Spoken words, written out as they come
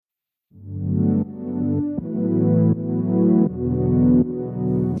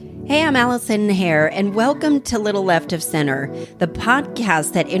Hey, I'm Allison Hare, and welcome to Little Left of Center, the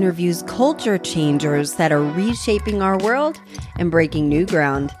podcast that interviews culture changers that are reshaping our world and breaking new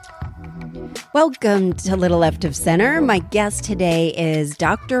ground. Welcome to Little Left of Center. My guest today is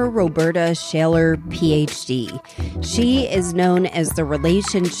Dr. Roberta Shaler, PhD. She is known as the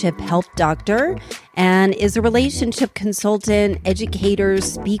Relationship Help Doctor and is a relationship consultant, educator,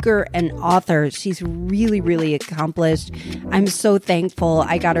 speaker, and author. She's really accomplished. I'm so thankful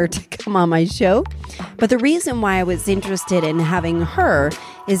I got her to come on my show. But the reason why I was interested in having her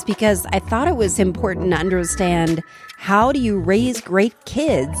is because I thought it was important to understand, how do you raise great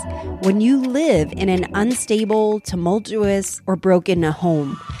kids when you live in an unstable, tumultuous, or broken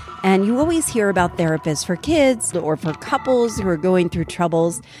home? And you always hear about therapists for kids or for couples who are going through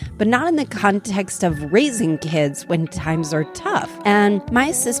troubles, but not in the context of raising kids when times are tough. And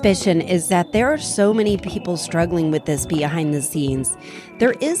my suspicion is that there are so many people struggling with this behind the scenes.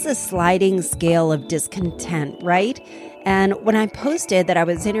 There is a sliding scale of discontent, right? And when I posted that I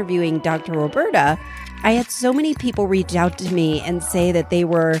was interviewing Dr. Roberta, I had so many people reach out to me and say that they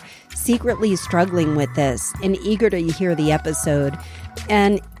were secretly struggling with this and eager to hear the episode.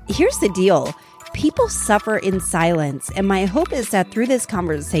 And here's the deal. People suffer in silence. And my hope is that through this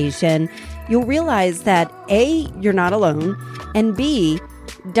conversation, you'll realize that A, you're not alone, and B,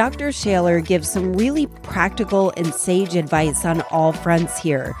 Dr. Shaler gives some really practical and sage advice on all fronts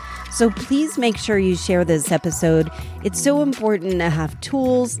here. So please make sure you share this episode. It's so important to have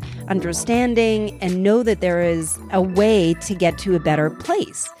tools, understanding, and know that there is a way to get to a better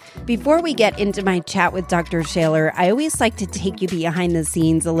place. Before we get into my chat with Dr. Shaler, I always like to take you behind the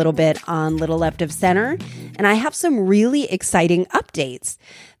scenes a little bit on Little Left of Center, and I have some really exciting updates.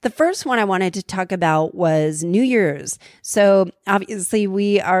 The first one I wanted to talk about was New Year's. So obviously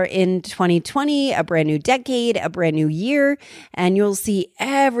we are in 2020, a brand new decade, a brand new year, and you'll see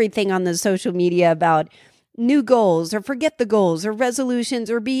everything on the social media about new goals or forget the goals or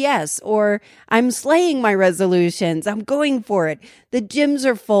resolutions or BS or I'm slaying my resolutions. I'm going for it. The gyms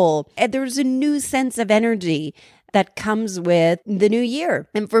are full. And there's a new sense of energy that comes with the new year.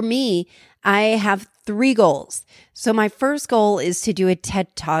 And for me, I have 3 goals. So my first goal is to do a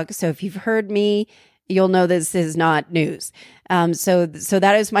TED Talk. So if you've heard me, you'll know this is not news. So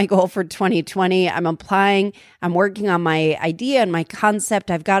that is my goal for 2020. I'm applying, I'm working on my idea and my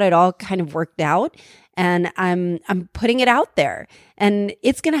concept. I've got it all kind of worked out. And I'm putting it out there, and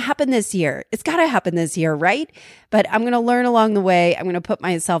it's going to happen this year. It's got to happen this year, right? But I'm going to learn along the way. I'm going to put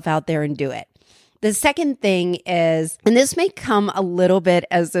myself out there and do it. The second thing is, and this may come a little bit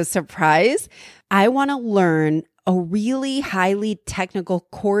as a surprise, I want to learn a really highly technical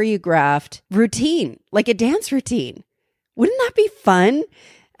choreographed routine, like a dance routine. Wouldn't that be fun?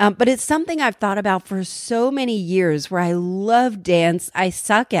 But it's something I've thought about for so many years where I love dance. I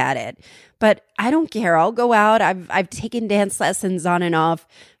suck at it, but I don't care. I'll go out. I've taken dance lessons on and off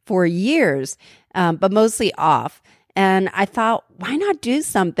for years, but mostly off. And I thought, why not do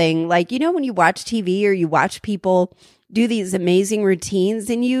something like, when you watch TV or you watch people do these amazing routines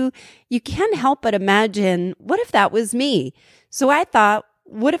and you can't help but imagine, what if that was me? So I thought,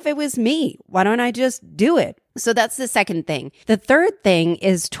 what if it was me? Why don't I just do it? So that's the second thing. The third thing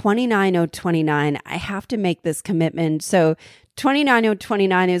is 29029. I have to make this commitment. So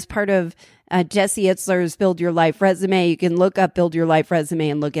 29029 is part of Jesse Itzler's Build Your Life Resume. You can look up Build Your Life Resume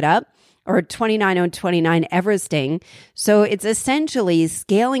and look it up. Or 29029 Everesting. So it's essentially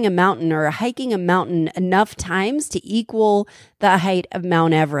scaling a mountain or hiking a mountain enough times to equal the height of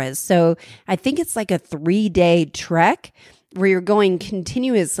Mount Everest. So I think it's like a 3-day trek where you're going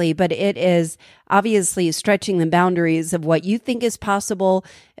continuously, but it is obviously stretching the boundaries of what you think is possible,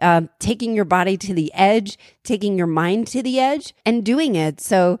 taking your body to the edge, taking your mind to the edge, and doing it.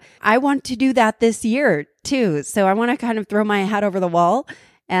 So I want to do that this year too. So I want to kind of throw my hat over the wall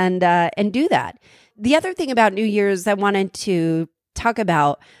and do that. The other thing about New Year's I wanted to talk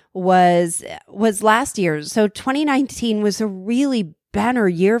about was last year. So 2019 was a really banner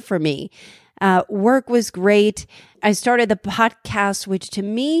year for me. Work was great. I started the podcast, which to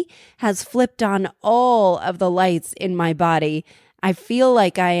me has flipped on all of the lights in my body. I feel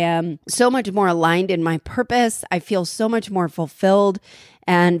like I am so much more aligned in my purpose. I feel so much more fulfilled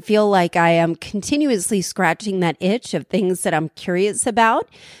and feel like I am continuously scratching that itch of things that I'm curious about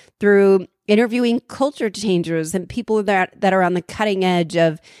through interviewing culture changers and people that are on the cutting edge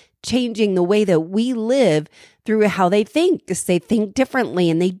of changing the way that we live through how they think, because they think differently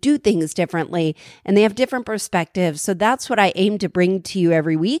and they do things differently and they have different perspectives. So that's what I aim to bring to you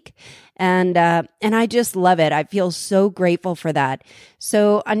every week. And I just love it. I feel so grateful for that.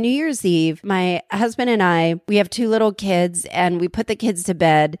 So on New Year's Eve, my husband and I, we have 2 little kids, and we put the kids to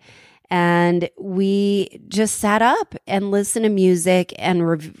bed, and we just sat up and listened to music and,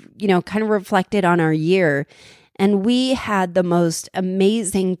 kind of reflected on our year. And we had the most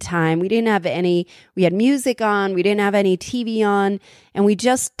amazing time. We had music on, we didn't have any TV on, and we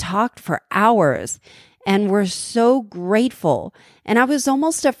just talked for hours. And we're so grateful. And I was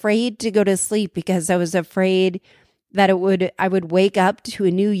almost afraid to go to sleep because I was afraid that I would wake up to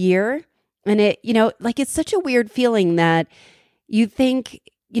a new year. And it's such a weird feeling that you think,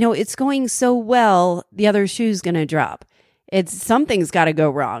 it's going so well, the other shoe's going to drop. Something's got to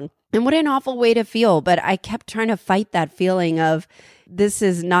go wrong. And what an awful way to feel. But I kept trying to fight that feeling of this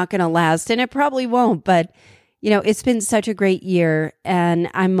is not going to last. And it probably won't. But, it's been such a great year. And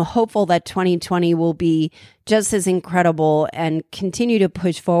I'm hopeful that 2020 will be just as incredible and continue to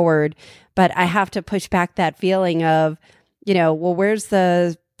push forward. But I have to push back that feeling of, where's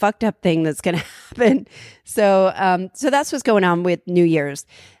the fucked up thing that's going to happen? So that's what's going on with New Year's.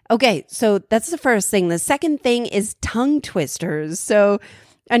 Okay, so that's the first thing. The second thing is tongue twisters. So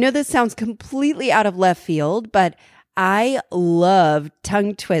I know this sounds completely out of left field, but I love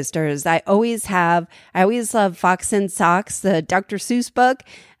tongue twisters. I always love Fox and Socks, the Dr. Seuss book.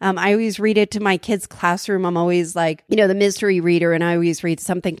 I always read it to my kids' classroom. I'm always like, the mystery reader, and I always read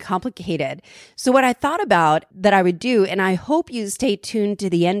something complicated. So what I thought about that I would do, and I hope you stay tuned to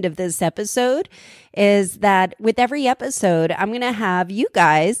the end of this episode, is that with every episode, I'm going to have you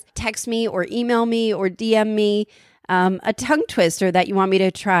guys text me or email me or DM me a tongue twister that you want me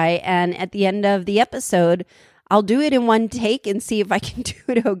to try. And at the end of the episode, I'll do it in one take and see if I can do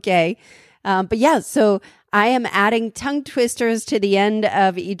it okay. But yeah, so I am adding tongue twisters to the end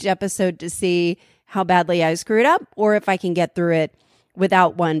of each episode to see how badly I screw it up or if I can get through it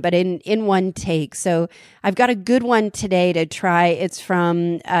without one, but in one take. So I've got a good one today to try. It's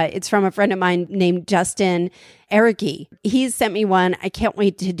from a friend of mine named Justin Ericky. He's sent me one. I can't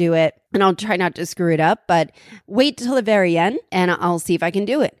wait to do it, and I'll try not to screw it up, but wait till the very end and I'll see if I can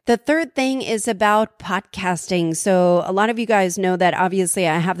do it. The third thing is about podcasting. So a lot of you guys know that obviously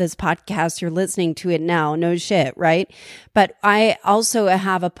I have this podcast. You're listening to it now. No shit, right? But I also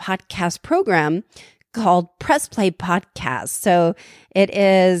have a podcast program called Press Play Podcast. So it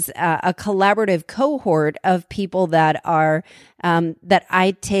is a collaborative cohort of people that are that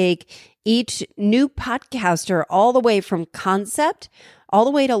I take each new podcaster all the way from concept all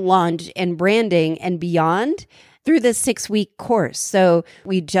the way to launch and branding and beyond through this 6-week course. So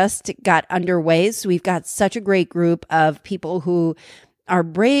we just got underway. So we've got such a great group of people who are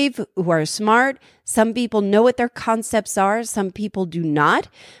brave, who are smart. Some people know what their concepts are. Some people do not.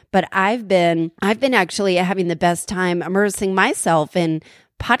 But I've been actually having the best time immersing myself in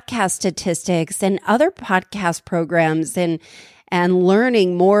podcast statistics and other podcast programs and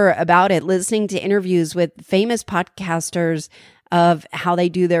learning more about it, listening to interviews with famous podcasters of how they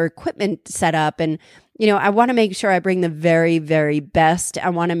do their equipment setup. And, I want to make sure I bring the very, very best. I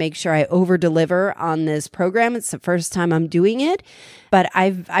want to make sure I over deliver on this program. It's the first time I'm doing it, but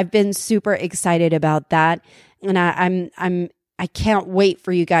I've been super excited about that. And I can't wait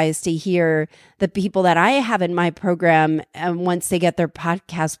for you guys to hear the people that I have in my program once they get their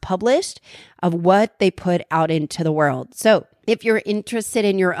podcast published of what they put out into the world. So if you're interested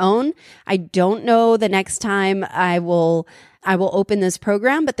in your own, I don't know the next time I will open this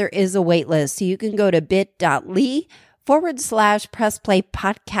program, but there is a wait list. So you can go to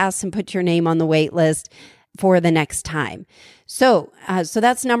bit.ly/pressplaypodcast and put your name on the wait list for the next time. So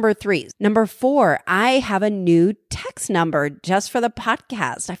that's number 3. Number 4, I have a new text number just for the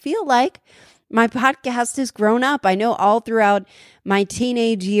podcast. I feel like my podcast has grown up. I know all throughout my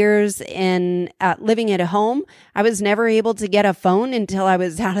teenage years in living at home, I was never able to get a phone until I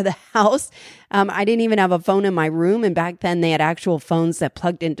was out of the house. I didn't even have a phone in my room. And back then they had actual phones that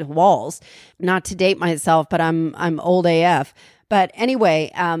plugged into walls. Not to date myself, but I'm old AF. But anyway,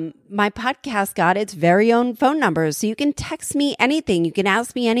 my podcast got its very own phone number. So you can text me anything. You can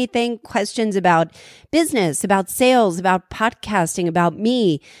ask me anything, questions about business, about sales, about podcasting, about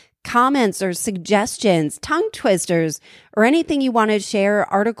me, comments or suggestions, tongue twisters, or anything you want to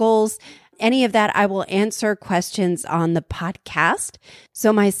share, articles, any of that. I will answer questions on the podcast.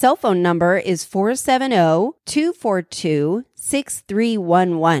 So my cell phone number is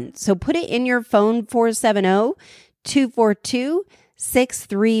 470-242-6311. So put it in your phone, 470-242-6311.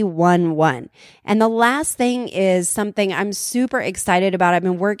 6311. And the last thing is something I'm super excited about. I've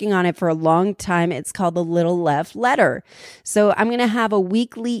been working on it for a long time. It's called the Little Left Letter. So I'm going to have a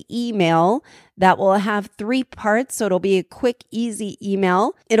weekly email that will have 3 parts. So it'll be a quick, easy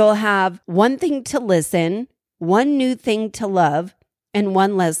email. It'll have 1 thing to listen, 1 new thing to love, and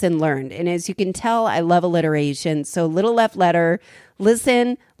 1 lesson learned. And as you can tell, I love alliteration. So Little Left Letter,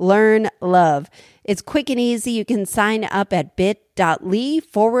 listen, learn, love. It's quick and easy. You can sign up at bit.ly/little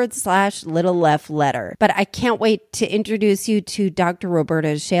left letter. But I can't wait to introduce you to Dr.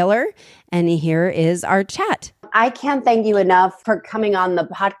 Roberta Shaler. And here is our chat. I can't thank you enough for coming on the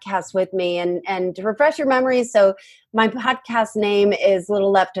podcast with me. And to refresh your memory, so my podcast name is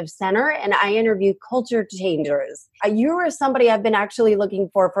Little Left of Center, and I interview culture changers. You are somebody I've been actually looking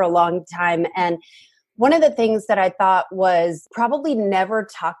for a long time. And one of the things that I thought was probably never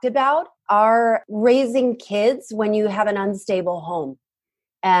talked about are raising kids when you have an unstable home.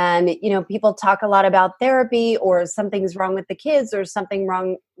 And, people talk a lot about therapy or something's wrong with the kids or something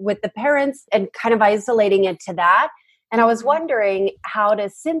wrong with the parents and kind of isolating it to that. And I was wondering how to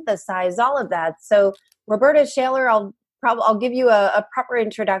synthesize all of that. So Roberta Shaler, I'll give you a proper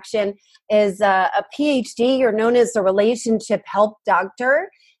introduction, is a PhD. You're known as a relationship help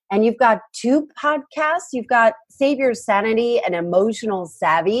doctor. And you've got 2 podcasts. You've got Save Your Sanity and Emotional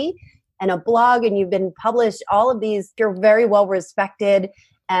Savvy, and a blog, and you've been published all of these. You're very well respected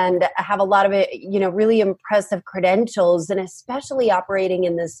and have a lot of really impressive credentials, and especially operating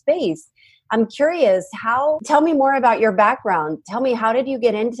in this space. I'm curious, tell me more about your background. Tell me, how did you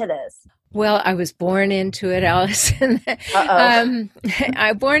get into this? Well, I was born into it, Allison.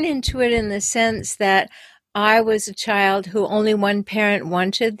 I born into it in the sense that I was a child who only one parent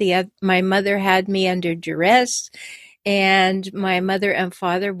wanted. My mother had me under duress, and my mother and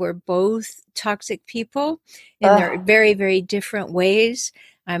father were both toxic people in their very, very different ways.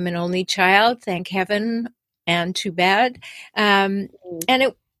 I'm an only child, thank heaven, and too bad. And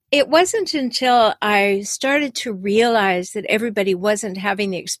it wasn't until I started to realize that everybody wasn't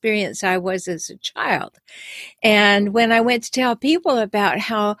having the experience I was as a child. And when I went to tell people about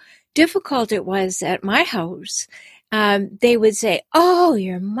how difficult it was at my house, they would say, "Oh,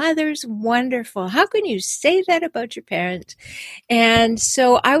 your mother's wonderful. How can you say that about your parents?" And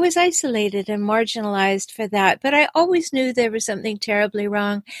so I was isolated and marginalized for that, but I always knew there was something terribly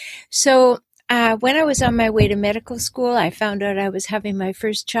wrong. So when I was on my way to medical school, I found out I was having my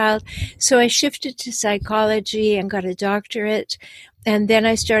first child. So I shifted to psychology and got a doctorate. And then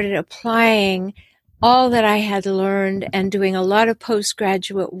I started applying all that I had learned and doing a lot of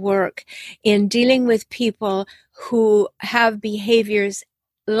postgraduate work in dealing with people who have behaviors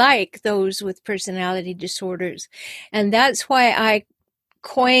like those with personality disorders. And that's why I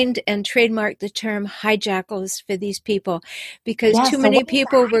coined and trademarked the term hijackals for these people, because too many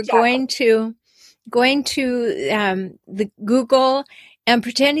people were going to the Google and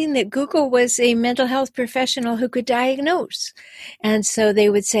pretending that Google was a mental health professional who could diagnose. And so they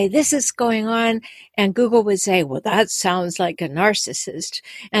would say, "This is going on." And Google would say, "Well, that sounds like a narcissist."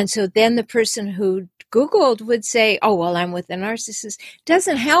 And so then the person who Googled would say, "Oh, well, I'm with a narcissist."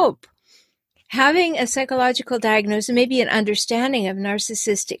 Doesn't help. Having a psychological diagnosis, maybe an understanding of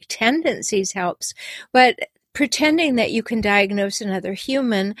narcissistic tendencies helps, but pretending that you can diagnose another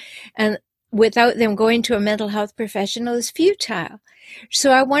human and without them going to a mental health professional is futile.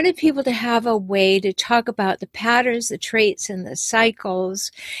 So I wanted people to have a way to talk about the patterns, the traits, and the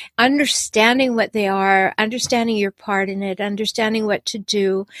cycles, understanding what they are, understanding your part in it, understanding what to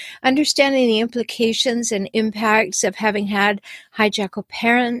do, understanding the implications and impacts of having had hijackal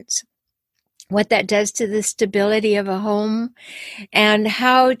parents, what that does to the stability of a home, and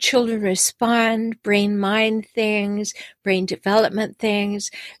how children respond, brain-mind things, brain development things.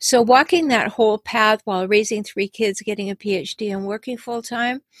 So walking that whole path while raising 3 kids, getting a PhD, and working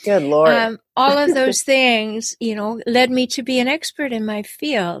full-time. Good Lord. All of those things, led me to be an expert in my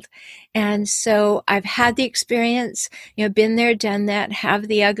field. And so I've had the experience, been there, done that, have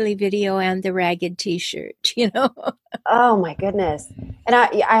the ugly video and the ragged t-shirt, Oh my goodness. And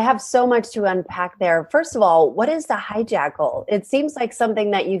I have so much to unpack there. First of all, what is the hijackal? It seems like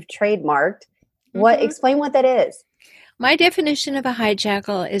something that you've trademarked. Explain what that is. My definition of a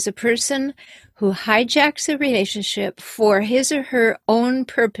hijackal is a person who hijacks a relationship for his or her own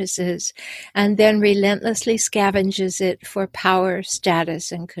purposes and then relentlessly scavenges it for power,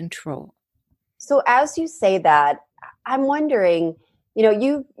 status, and control. So as you say that, I'm wondering,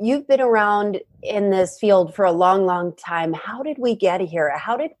 you've been around in this field for a long, long time. How did we get here?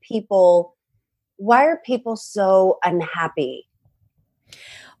 Why are people so unhappy?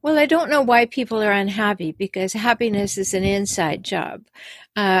 Well, I don't know why people are unhappy, because happiness is an inside job.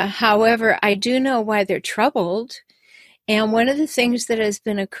 However, I do know why they're troubled. And one of the things that has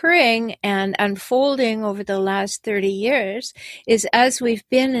been occurring and unfolding over the last 30 years is, as we've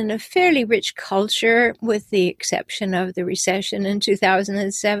been in a fairly rich culture, with the exception of the recession in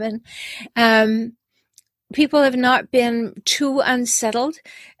 2007, people have not been too unsettled.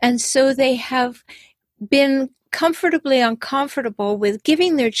 And so they have been comfortably uncomfortable with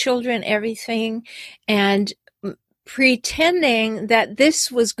giving their children everything and pretending that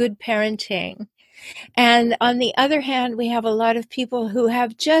this was good parenting. And on the other hand, we have a lot of people who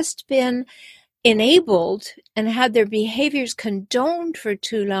have just been enabled and had their behaviors condoned for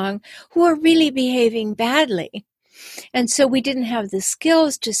too long, who are really behaving badly. And so we didn't have the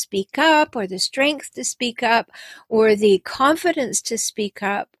skills to speak up, or the strength to speak up, or the confidence to speak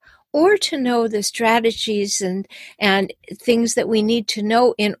up, or to know the strategies and things that we need to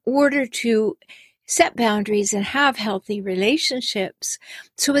know in order to set boundaries and have healthy relationships.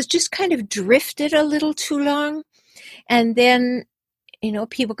 So it's just kind of drifted a little too long. And then,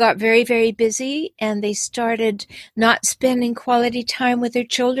 people got very, very busy, and they started not spending quality time with their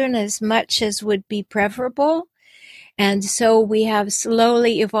children as much as would be preferable. And so we have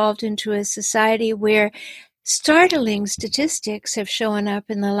slowly evolved into a society where startling statistics have shown up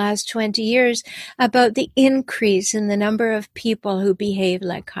in the last 20 years about the increase in the number of people who behave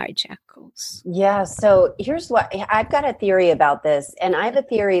like hijackals. Yeah, so here's what I've got a theory about this. And I have a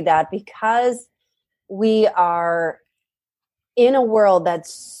theory that because we are in a world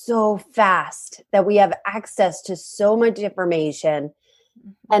that's so fast, that we have access to so much information,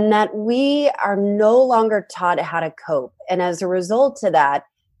 and that we are no longer taught how to cope. And as a result of that,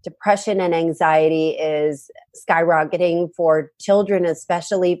 depression and anxiety is skyrocketing for children,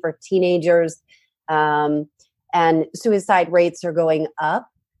 especially for teenagers, and suicide rates are going up.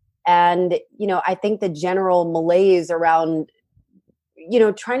 And, I think the general malaise around,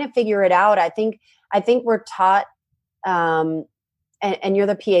 trying to figure it out, I think we're taught, and you're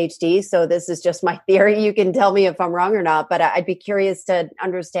the PhD, so this is just my theory. You can tell me if I'm wrong or not, but I'd be curious to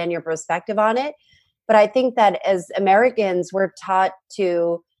understand your perspective on it. But I think that as Americans, we're taught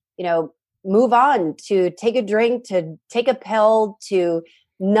to, move on, to take a drink, to take a pill, to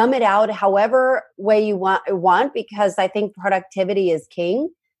numb it out however way you want, because I think productivity is king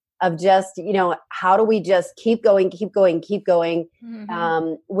of just, how do we just keep going,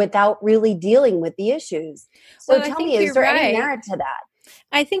 without really dealing with the issues. So tell me, is there any merit to that?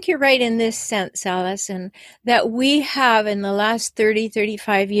 I think you're right in this sense, Allison, that we have in the last 30,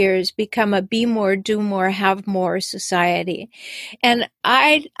 35 years become a be more, do more, have more society. And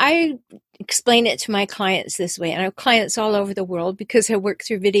I explain it to my clients this way. And I have clients all over the world because I work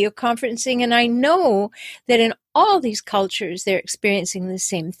through video conferencing, and I know that in all these cultures, they're experiencing the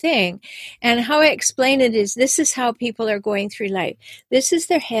same thing. And how I explain it is, this is how people are going through life. This is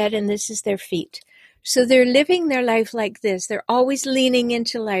their head and this is their feet. So they're living their life like this. They're always leaning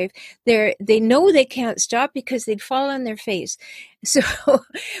into life. They know they can't stop because they'd fall on their face. So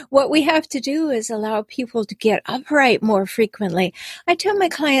what we have to do is allow people to get upright more frequently. I tell my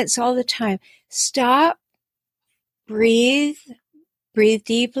clients all the time, stop, breathe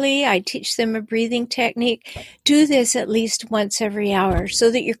deeply. I teach them a breathing technique. Do this at least once every hour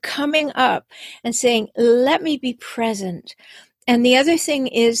so that you're coming up and saying, let me be present. And the other thing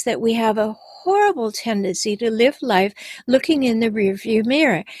is that we have a horrible tendency to live life looking in the rearview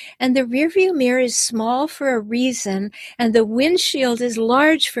mirror. And the rearview mirror is small for a reason, and the windshield is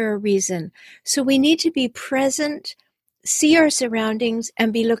large for a reason. So we need to be present, see our surroundings,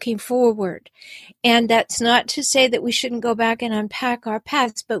 and be looking forward. And that's not to say that we shouldn't go back and unpack our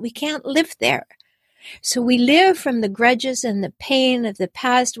past, but we can't live there. So we live from the grudges and the pain of the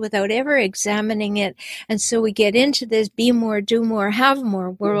past without ever examining it. And so we get into this be more, do more, have more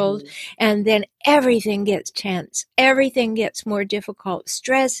world. And then everything gets tense. Everything gets more difficult.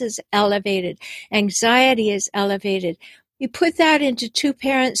 Stress is elevated. Anxiety is elevated. You put that into two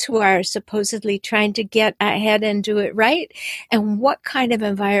parents who are supposedly trying to get ahead and do it right. And what kind of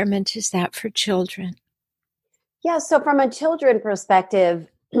environment is that for children? Yeah. So from a children perspective,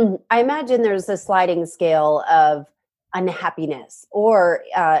 I imagine there's a sliding scale of unhappiness or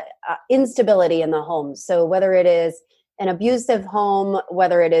instability in the home. So whether it is an abusive home,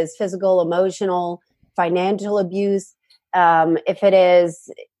 whether it is physical, emotional, financial abuse, if it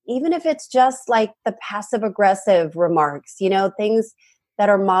is, even if it's just like the passive aggressive remarks, things that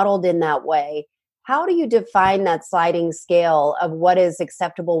are modeled in that way. How do you define that sliding scale of what is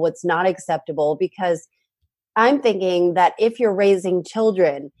acceptable, what's not acceptable? Because I'm thinking that if you're raising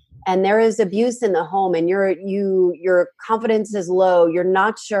children and there is abuse in the home, and your confidence is low, you're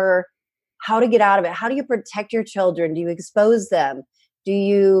not sure how to get out of it. How do you protect your children? Do you expose them? Do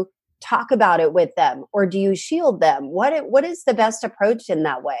you talk about it with them, or do you shield them? What is the best approach in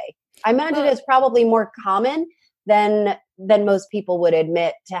that way? I imagine it's probably more common than most people would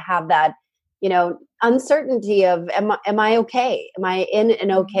admit, to have that, uncertainty of, am I okay? Am I in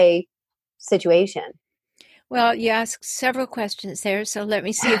an okay situation? Well, you asked several questions there, so let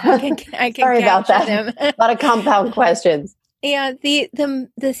me see if I can Sorry about capture that. them. A lot of compound questions. Yeah, the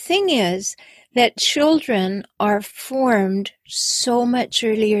thing is that children are formed so much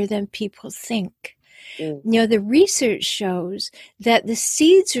earlier than people think. The research shows that the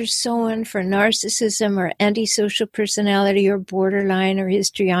seeds are sown for narcissism or antisocial personality or borderline or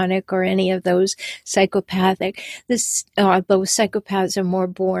histrionic or any of those psychopathic. Those psychopaths are more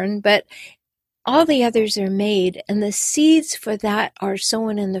born, but all the others are made, and the seeds for that are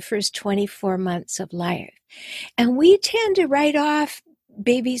sown in the first 24 months of life. And we tend to write off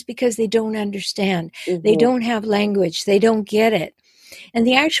babies because they don't understand. Mm-hmm. They don't have language. They don't get it. And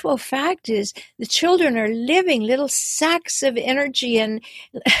the actual fact is the children are living little sacks of energy and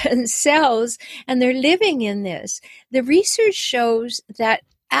cells, and they're living in this. The research shows that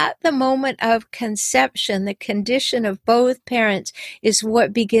at the moment of conception, the condition of both parents is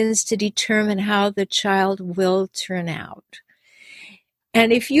what begins to determine how the child will turn out.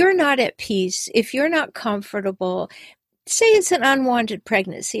 And if you're not at peace, if you're not comfortable, say it's an unwanted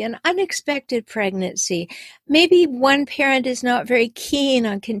pregnancy, an unexpected pregnancy, maybe one parent is not very keen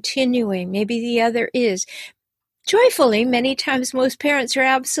on continuing, maybe the other is. Joyfully, many times most parents are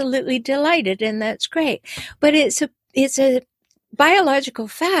absolutely delighted, and that's great. But it's a biological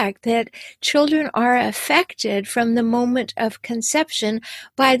fact that children are affected from the moment of conception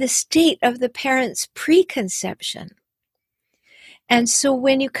by the state of the parent's preconception. And so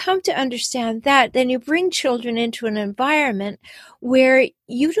when you come to understand that, then you bring children into an environment where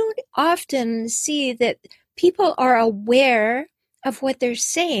you don't often see that people are aware of what they're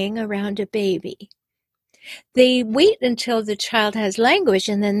saying around a baby. They wait until the child has language,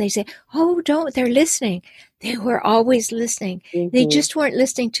 and then they say, oh, they're listening. They were always listening. Mm-hmm. They just weren't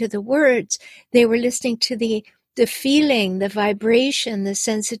listening to the words. They were listening to the feeling, the vibration, the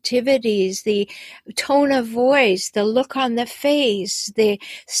sensitivities, the tone of voice, the look on the face, the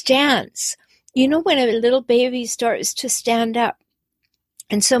stance. When a little baby starts to stand up,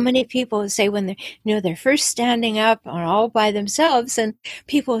 and so many people say when they're first standing up all by themselves, and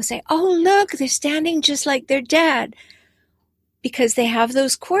people say, oh, look, they're standing just like their dad, because they have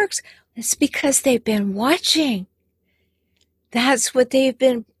those quirks. It's because they've been watching. That's what they've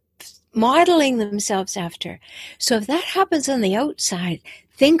been modeling themselves after. So if that happens on the outside,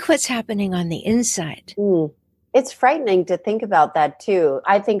 think what's happening on the inside. It's frightening to think about that too.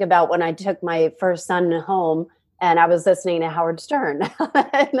 I think about when I took my first son home, and I was listening to Howard Stern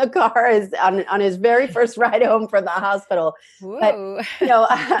in the car on his very first ride home from the hospital. Whoa. But,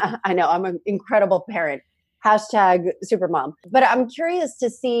 I know I'm an incredible parent. #supermom. But I'm curious to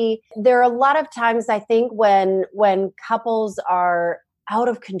see, there are a lot of times I think when couples are out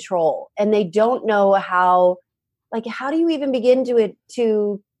of control and they don't know how do you even begin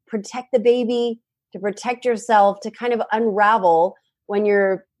to protect the baby, to protect yourself, to kind of unravel when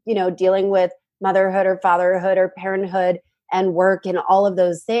you're, dealing with motherhood or fatherhood or parenthood and work and all of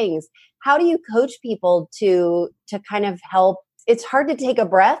those things. How do you coach people to kind of help? It's hard to take a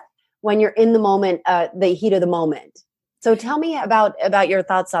breath when you're in the moment, the heat of the moment. So tell me about your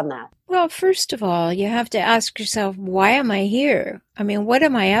thoughts on that. Well, first of all, you have to ask yourself, why am I here? I mean, what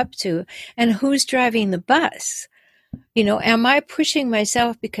am I up to? And who's driving the bus? Am I pushing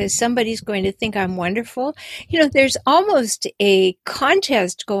myself because somebody's going to think I'm wonderful? There's almost a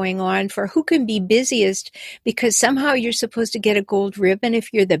contest going on for who can be busiest, because somehow you're supposed to get a gold ribbon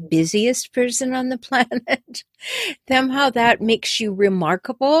if you're the busiest person on the planet. Somehow that makes you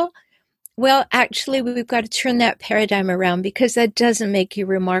remarkable. Well, actually, we've got to turn that paradigm around, because that doesn't make you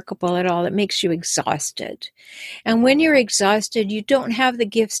remarkable at all. It makes you exhausted. And when you're exhausted, you don't have the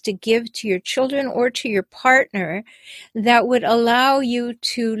gifts to give to your children or to your partner that would allow you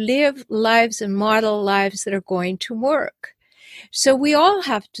to live lives and model lives that are going to work. So we all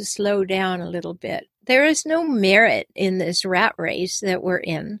have to slow down a little bit. There is no merit in this rat race that we're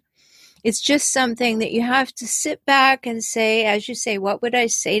in. It's just something that you have to sit back and say, as you say, what would I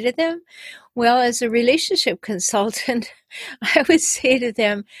say to them? Well, as a relationship consultant, I would say to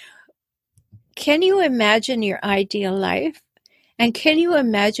them, can you imagine your ideal life? And can you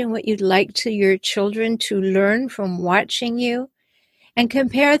imagine what you'd like to your children to learn from watching you? And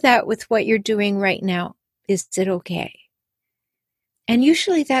compare that with what you're doing right now. Is it okay? And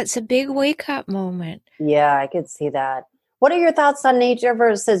usually that's a big wake-up moment. Yeah, I could see that. What are your thoughts on nature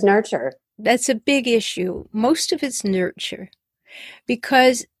versus nurture? That's a big issue. Most of it's nurture.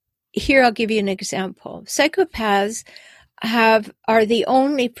 Because here I'll give you an example. Psychopaths are the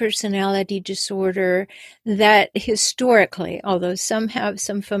only personality disorder that historically, although some have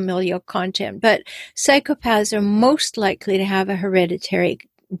some familial content, but psychopaths are most likely to have a hereditary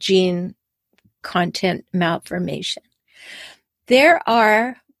gene content malformation. There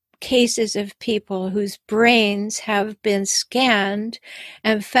are cases of people whose brains have been scanned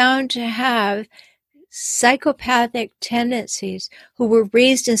and found to have psychopathic tendencies who were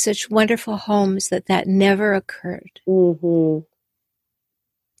raised in such wonderful homes that never occurred. Mm-hmm.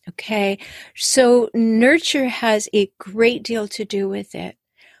 Okay, so nurture has a great deal to do with it.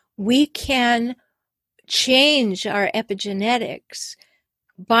 We can change our epigenetics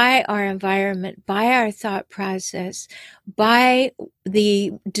by our environment, by our thought process, by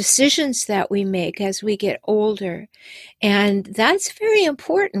the decisions that we make as we get older. And that's very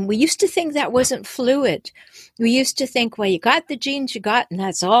important. We used to think that wasn't fluid. We used to think, well, you got the genes you got, and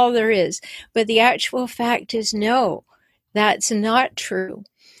that's all there is. But the actual fact is, no, that's not true.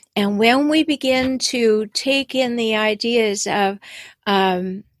 And when we begin to take in the ideas of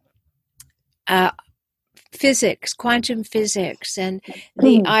physics, quantum physics, and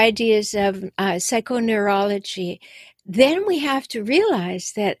the ideas of psychoneurology, then we have to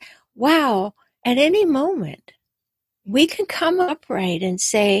realize that, wow, at any moment, we can come upright and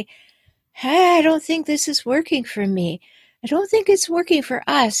say, hey, I don't think this is working for me. I don't think it's working for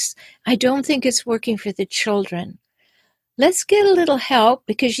us. I don't think it's working for the children. Let's get a little help,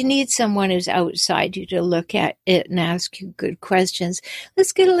 because you need someone who's outside you to look at it and ask you good questions.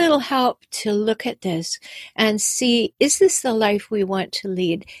 Let's get a little help to look at this and see, is this the life we want to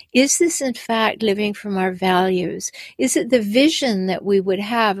lead? Is this, in fact, living from our values? Is it the vision that we would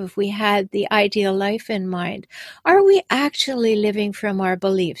have if we had the ideal life in mind? Are we actually living from our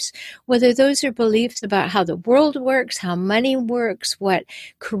beliefs? Whether those are beliefs about how the world works, how money works, what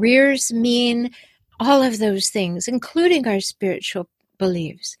careers mean, all of those things, including our spiritual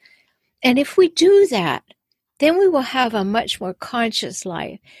beliefs. And if we do that, then we will have a much more conscious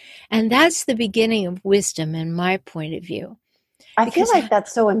life. And that's the beginning of wisdom, in my point of view. I feel like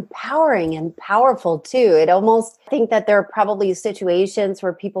that's so empowering and powerful too. I think that there are probably situations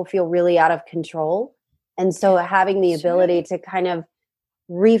where people feel really out of control. And so having the ability to kind of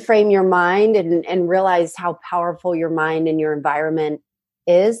reframe your mind and realize how powerful your mind and your environment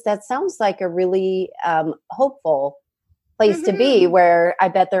is, that sounds like a really hopeful place to be, where I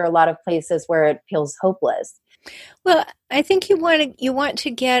bet there are a lot of places where it feels hopeless. Well, I think you want to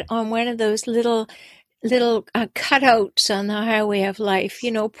get on one of those little cutouts on the highway of life,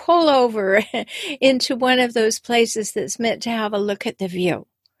 pull over into one of those places that's meant to have a look at the view,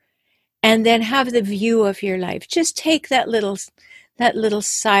 and then have the view of your life. Just take that little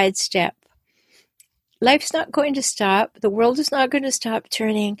side step. Life's not going to stop. The world is not going to stop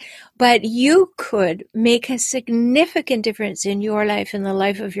turning, but you could make a significant difference in your life and the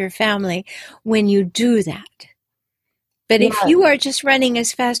life of your family when you do that. But if you are just running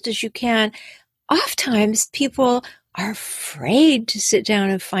as fast as you can, oftentimes people are afraid to sit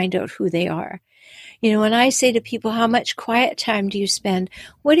down and find out who they are. When I say to people, how much quiet time do you spend?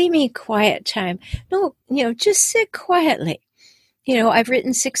 What do you mean quiet time? No, just sit quietly. I've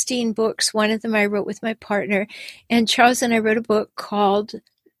written 16 books. One of them I wrote with my partner. And Charles and I wrote a book called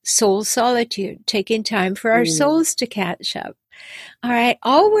Soul Solitude, taking time for our souls to catch up. All right.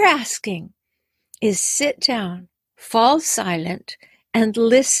 All we're asking is sit down, fall silent, and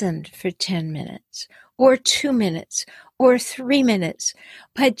listen for 10 minutes or 2 minutes or 3 minutes.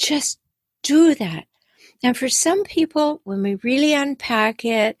 But just do that. And for some people, when we really unpack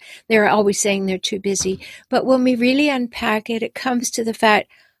it, they're always saying they're too busy. But when we really unpack it, it comes to the fact,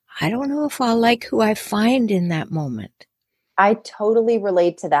 I don't know if I'll like who I find in that moment. I totally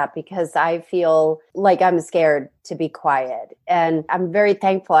relate to that, because I feel like I'm scared to be quiet. And I'm very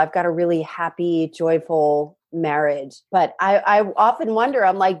thankful. I've got a really happy, joyful marriage. But I often wonder,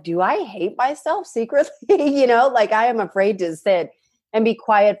 I'm like, do I hate myself secretly? Like I am afraid to sit and be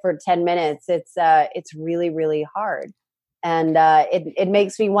quiet for 10 minutes. It's really, really hard. And it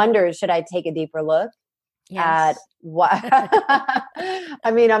makes me wonder, should I take a deeper look at what?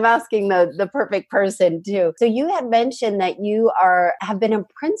 I mean, I'm asking the perfect person too. So you had mentioned that you have been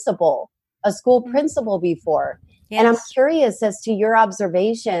a school principal before. Yes. And I'm curious as to your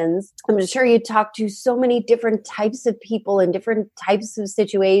observations. I'm sure you talk to so many different types of people in different types of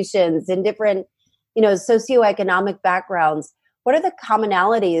situations, in different, socioeconomic backgrounds. What are the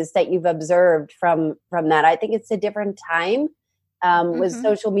commonalities that you've observed from that? I think it's a different time with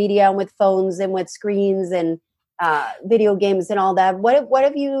social media and with phones and with screens and video games and all that. What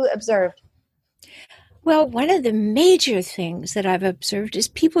have you observed? Well, one of the major things that I've observed is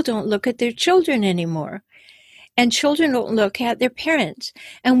people don't look at their children anymore. And children don't look at their parents.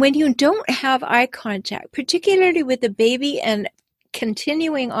 And when you don't have eye contact, particularly with the baby and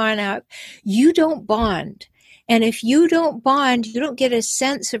continuing on up, you don't bond. And if you don't bond, you don't get a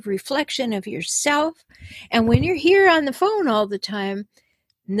sense of reflection of yourself. And when you're here on the phone all the time,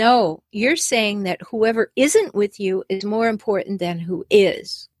 no, you're saying that whoever isn't with you is more important than who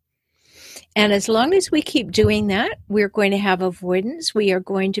is. And as long as we keep doing that, we're going to have avoidance. We are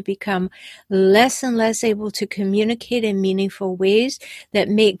going to become less and less able to communicate in meaningful ways that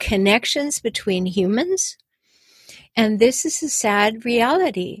make connections between humans. And this is a sad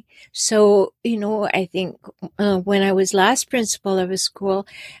reality. So, I think when I was last principal of a school,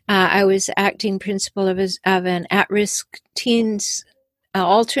 I was acting principal of an at-risk teens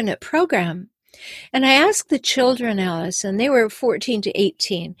alternate program. And I asked the children, Alice, and they were 14 to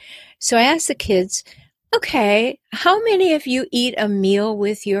 18. So I asked the kids, okay, how many of you eat a meal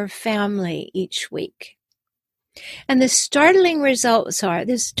with your family each week? And the startling results are,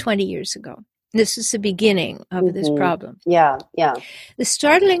 this is 20 years ago. This is the beginning of this problem. Yeah. The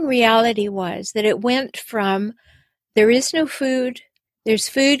startling reality was that it went from there is no food, there's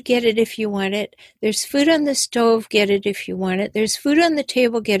food, get it if you want it. There's food on the stove, get it if you want it. There's food on the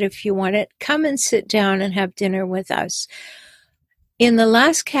table, get it if you want it. Come and sit down and have dinner with us. In the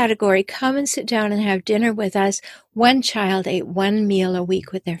last category, come and sit down and have dinner with us, one child ate one meal a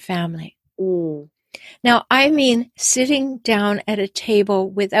week with their family. Now, I mean sitting down at a table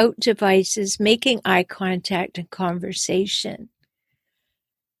without devices, making eye contact and conversation.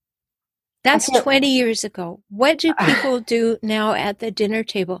 That's 20 years ago. What do people do now at the dinner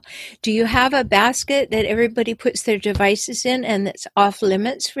table? Do you have a basket that everybody puts their devices in and that's off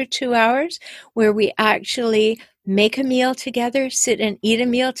limits for 2 hours, where we actually make a meal together, sit and eat a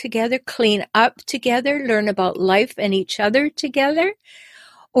meal together, clean up together, learn about life and each other together?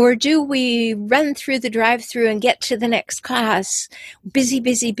 Or do we run through the drive-through and get to the next class,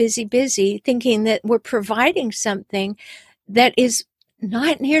 busy, thinking that we're providing something that is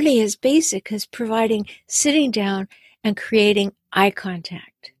not nearly as basic as providing sitting down and creating eye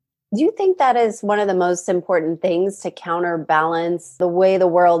contact? Do you think that is one of the most important things to counterbalance the way the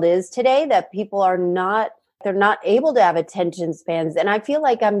world is today, that people are they're not able to have attention spans? And I feel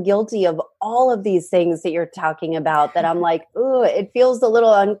like I'm guilty of all of these things that you're talking about, that I'm like, ooh, it feels a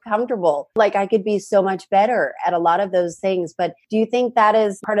little uncomfortable. Like I could be so much better at a lot of those things. But do you think that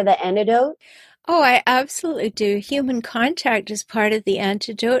is part of the antidote? Oh, I absolutely do. Human contact is part of the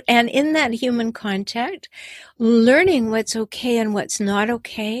antidote. And in that human contact, learning what's okay and what's not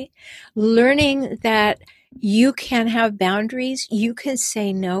okay, learning that you can have boundaries, you can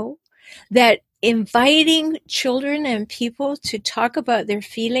say no, that inviting children and people to talk about their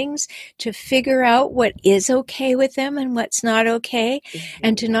feelings, to figure out what is okay with them and what's not okay,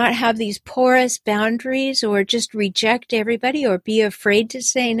 and to not have these porous boundaries or just reject everybody or be afraid to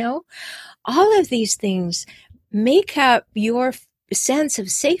say no. All of these things make up your sense of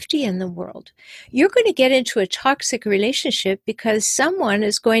safety in the world. You're going to get into a toxic relationship because someone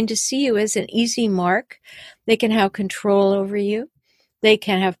is going to see you as an easy mark. They can have control over you. They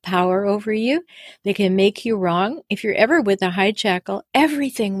can have power over you. They can make you wrong. If you're ever with a hijackal,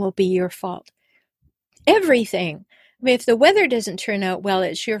 everything will be your fault. Everything. I mean, if the weather doesn't turn out well,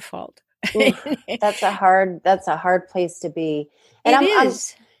 it's your fault. Oof, that's a hard place to be. And it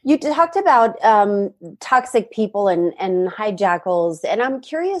is. You talked about toxic people and hijackals, and I'm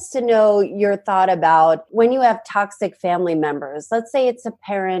curious to know your thought about when you have toxic family members. Let's say it's a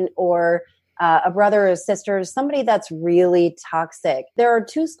parent or a brother or sister, somebody that's really toxic. There are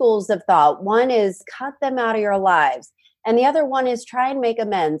two schools of thought. One is cut them out of your lives, and the other one is try and make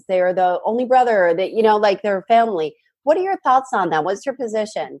amends. They are the only brother that, like their family. What are your thoughts on that? What's your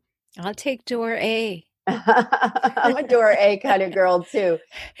position? I'll take door A. I'm a door A kind of girl too.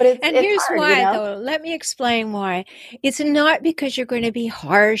 But here's hard, why, though. Let me explain why. It's not because you're going to be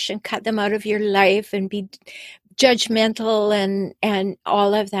harsh and cut them out of your life and be judgmental and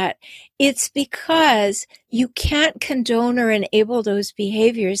all of that. It's because you can't condone or enable those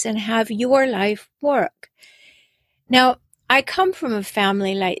behaviors and have your life work. Now, I come from a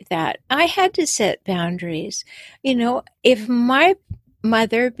family like that. I had to set boundaries. If my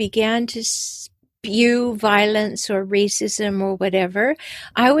mother began to spew violence or racism or whatever,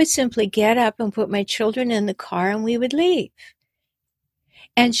 I would simply get up and put my children in the car and we would leave.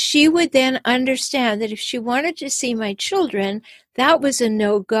 And she would then understand that if she wanted to see my children, that was a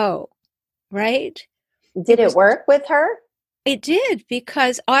no-go, right? Did it work with her? It did,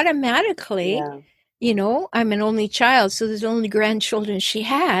 because automatically, Yeah. I'm an only child, so there's only grandchildren she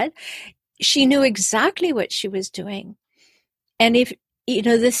had. She knew exactly what she was doing. And if,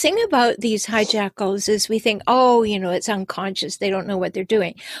 the thing about these hijackals is we think, oh, it's unconscious. They don't know what they're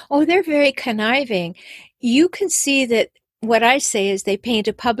doing. Oh, they're very conniving. You can see that what I say is they paint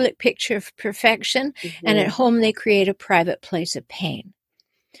a public picture of perfection, and at home they create a private place of pain.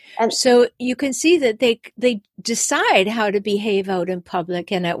 And so you can see that they decide how to behave out in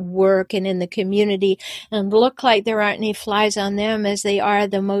public and at work and in the community and look like there aren't any flies on them, as they are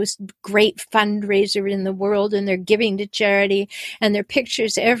the most great fundraiser in the world, and they're giving to charity and their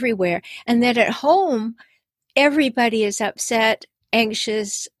pictures everywhere. And then at home, everybody is upset,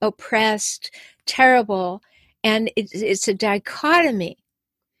 anxious, oppressed, terrible. And it's a dichotomy.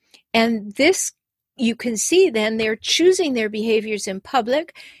 And this, you can see then they're choosing their behaviors in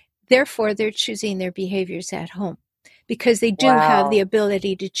public. Therefore, they're choosing their behaviors at home because they do have the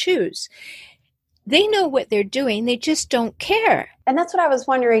ability to choose. They know what they're doing. They just don't care. And that's what I was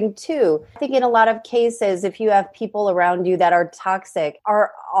wondering too. I think in a lot of cases, if you have people around you that are toxic,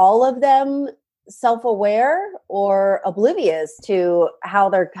 are all of them self-aware or oblivious to how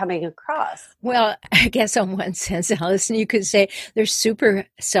they're coming across? Well, I guess in one sense, Allison, you could say they're super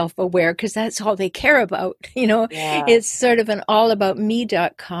self-aware because that's all they care about. It's sort of an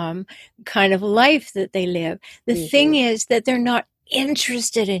allaboutme.com kind of life that they live. The thing is that they're not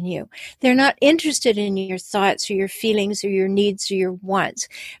interested in you. They're not interested in your thoughts or your feelings or your needs or your wants.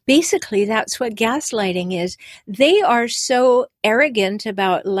 Basically, that's what gaslighting is. They are so arrogant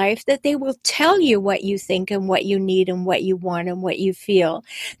about life that they will tell you what you think and what you need and what you want and what you feel.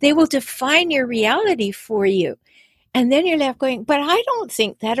 They will define your reality for you. And then you're left going, but I don't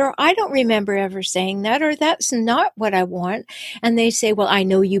think that, or I don't remember ever saying that, or that's not what I want. And they say, well, I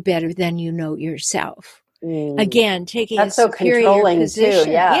know you better than you know yourself. Again, taking that's a so superior controlling position.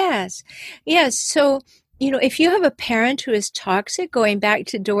 too. Yeah. Yes. So, if you have a parent who is toxic, going back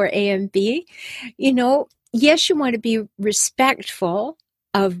to door A and B, yes, you want to be respectful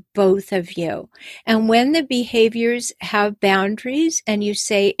of both of you. And when the behaviors have boundaries and you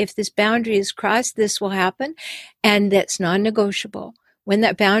say, if this boundary is crossed, this will happen, and that's non-negotiable. When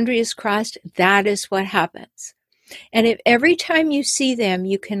that boundary is crossed, that is what happens. And if every time you see them,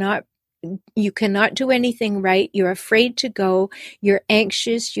 you cannot do anything right. You're afraid to go. You're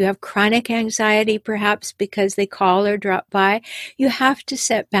anxious. You have chronic anxiety, perhaps because they call or drop by. You have to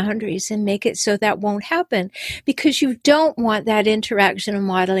set boundaries and make it so that won't happen, because you don't want that interaction and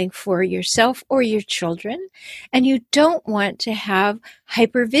modeling for yourself or your children. And you don't want to have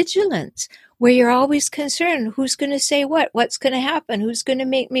hypervigilance, where you're always concerned, who's going to say what? What's going to happen? Who's going to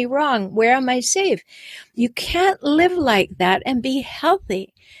make me wrong? Where am I safe? You can't live like that and be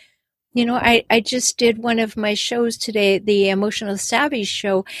healthy. I just did one of my shows today, the Emotional Savvy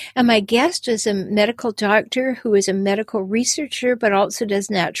show, and my guest is a medical doctor who is a medical researcher, but also does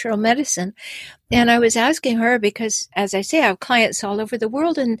natural medicine. And I was asking her because, as I say, I have clients all over the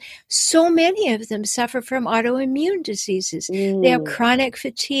world, and so many of them suffer from autoimmune diseases. They have chronic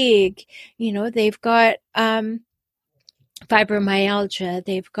fatigue. They've got fibromyalgia,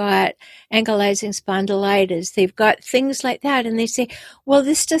 they've got ankylosing spondylitis, they've got things like that. And they say, well,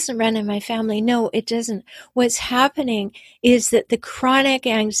 this doesn't run in my family. No, it doesn't. What's happening is that the chronic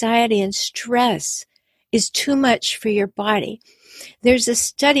anxiety and stress is too much for your body. There's a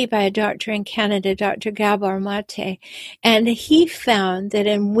study by a doctor in Canada, Dr. Gabor Mate, and he found that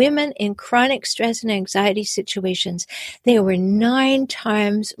in women in chronic stress and anxiety situations, they were 9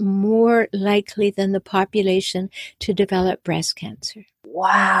 times more likely than the population to develop breast cancer.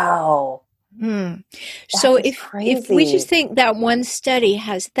 Wow. So if we just think that one study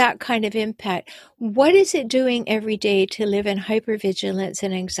has that kind of impact, what is it doing every day to live in hypervigilance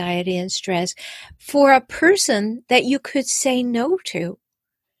and anxiety and stress for a person that you could say no to?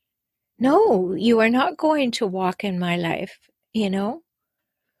 No, you are not going to walk in my life,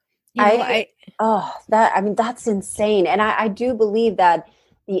 that's insane. And I do believe that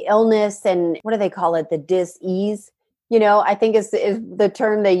the illness and what do they call it? The dis-ease, I think is the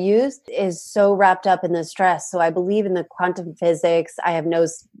term they use, is so wrapped up in the stress. So I believe in the quantum physics. I have no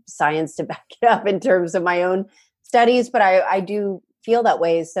science to back it up in terms of my own studies, but I do feel that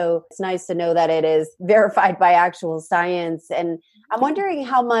way. So it's nice to know that it is verified by actual science. And I'm wondering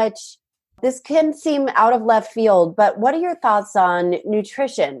how much this can seem out of left field, but what are your thoughts on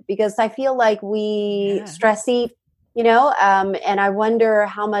nutrition? Because I feel like we stress eat, and I wonder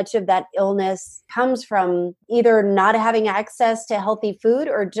how much of that illness comes from either not having access to healthy food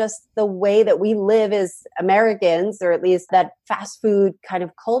or just the way that we live as Americans, or at least that fast food kind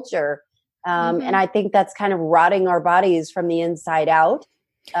of culture. And I think that's kind of rotting our bodies from the inside out.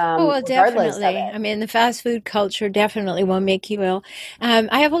 Oh, well, definitely. I mean, the fast food culture definitely will make you ill.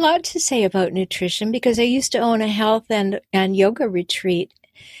 I have a lot to say about nutrition because I used to own a health and yoga retreat.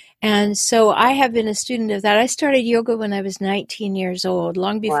 And so I have been a student of that. I started yoga when I was 19 years old,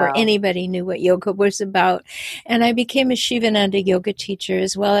 long before anybody knew what yoga was about. And I became a Shivananda yoga teacher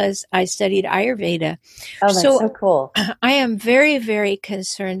as well as I studied Ayurveda. Oh, that's so cool. I am very, very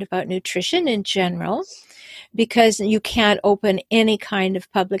concerned about nutrition in general, because you can't open any kind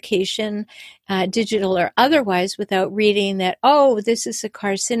of publication, digital or otherwise, without reading that, oh, this is a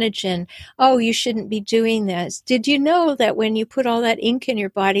carcinogen. Oh, you shouldn't be doing this. Did you know that when you put all that ink in your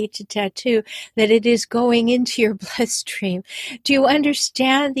body to tattoo, that it is going into your bloodstream? Do you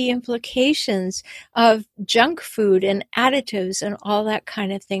understand the implications of junk food and additives and all that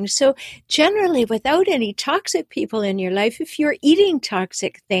kind of thing? So generally, without any toxic people in your life, if you're eating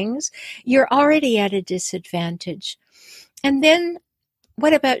toxic things, you're already at a disadvantage. And then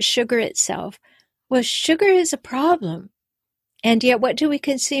what about sugar itself? Well, sugar is a problem. And yet what do we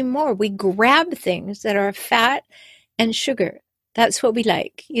consume more? We grab things that are fat and sugar. That's what we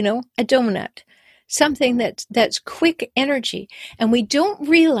like, a donut, something that's quick energy. And we don't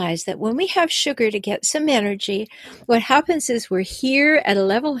realize that when we have sugar to get some energy, what happens is we're here at a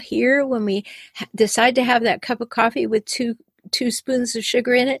level here when we decide to have that cup of coffee with two spoons of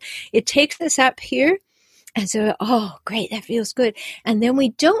sugar in it. It takes us up here. And so, oh, great, that feels good. And then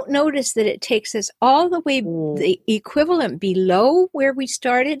we don't notice that it takes us all the way, the equivalent below where we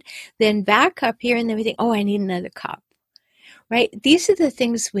started, then back up here, and then we think, oh, I need another cup, right? These are the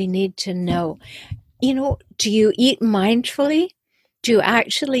things we need to know. Do you eat mindfully? Do you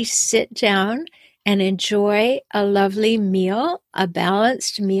actually sit down and enjoy a lovely meal, a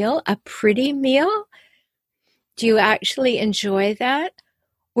balanced meal, a pretty meal? Do you actually enjoy that?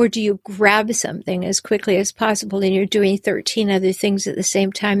 Or do you grab something as quickly as possible and you're doing 13 other things at the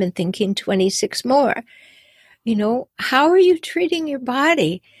same time and thinking 26 more? How are you treating your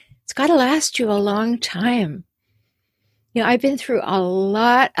body? It's got to last you a long time. I've been through a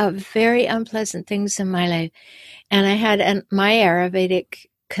lot of very unpleasant things in my life. And I had my Ayurvedic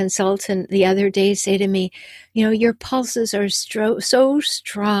consultant the other day say to me, your pulses are so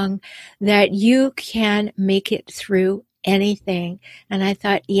strong that you can make it through anything. And I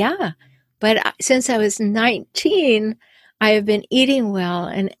thought, yeah, but since I was 19, I have been eating well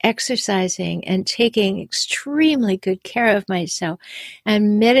and exercising and taking extremely good care of myself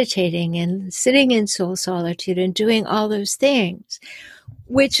and meditating and sitting in soul solitude and doing all those things,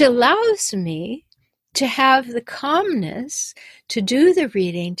 which allows me to have the calmness to do the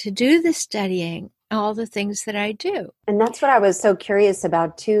reading, to do the studying, all the things that I do. And that's what I was so curious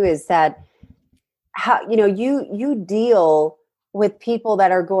about too, is that how you deal with people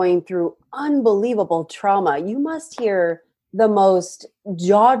that are going through unbelievable trauma. You must hear the most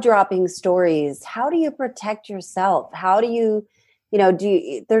jaw-dropping stories. How do you protect yourself? How do you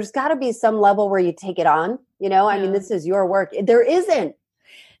there's got to be some level where you take it on, I mean, this is your work. There isn't.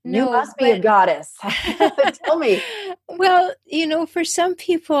 No, you must be a goddess. Tell me. Well, for some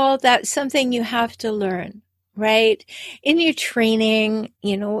people, that's something you have to learn. Right? In your training,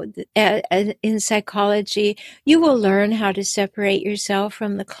 in psychology, you will learn how to separate yourself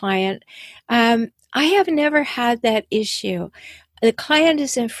from the client. I have never had that issue. The client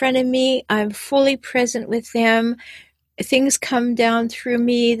is in front of me. I'm fully present with them. Things come down through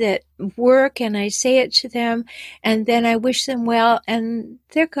me that work, and I say it to them, and then I wish them well, and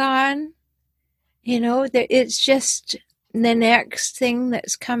they're gone. It's just the next thing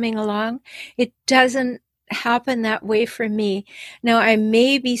that's coming along. It doesn't happen that way for me. Now, I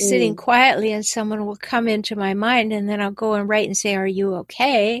may be sitting quietly and someone will come into my mind, and then I'll go and write and say, are you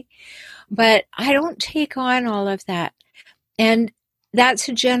okay? But I don't take on all of that. And that's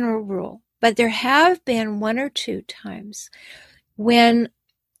a general rule. But there have been one or two times when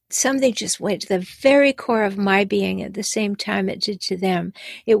something just went to the very core of my being at the same time it did to them.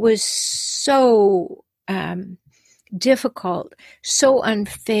 It was so difficult, so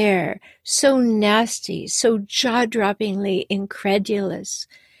unfair, so nasty, so jaw-droppingly incredulous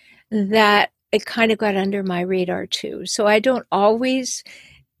that it kind of got under my radar too. So I don't always,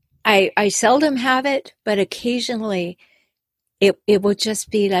 I seldom have it, but occasionally it will just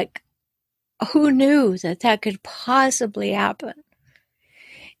be like, who knew that could possibly happen?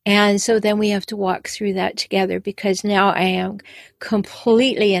 And so then we have to walk through that together, because now I am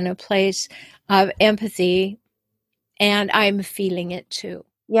completely in a place of empathy and I'm feeling it too.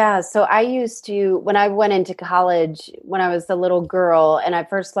 Yeah. So I used to, when I went into college, when I was a little girl and I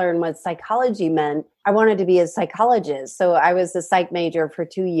first learned what psychology meant, I wanted to be a psychologist. So I was a psych major for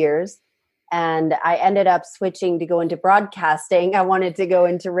 2 years. And I ended up switching to go into broadcasting. I wanted to go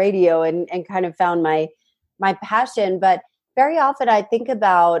into radio and kind of found my passion. But very often I think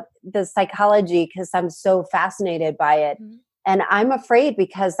about the psychology because I'm so fascinated by it. Mm-hmm. And I'm afraid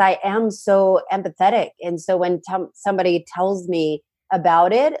because I am so empathetic. And so when somebody tells me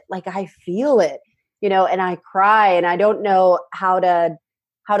about it, like I feel it, and I cry, and I don't know how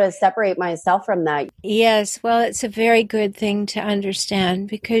to separate myself from that. Yes, well, it's a very good thing to understand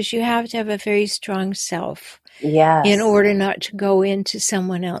because you have to have a very strong self. Yes. In order not to go into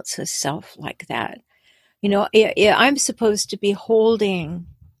someone else's self like that. I'm supposed to be holding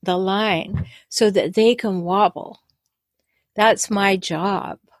the line so that they can wobble. That's my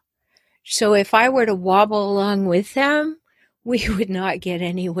job. So if I were to wobble along with them, we would not get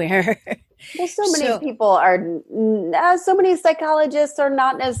anywhere. Well, so many people are, so many psychologists are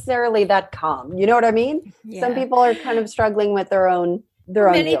not necessarily that calm. You know what I mean? Yeah. Some people are kind of struggling with their own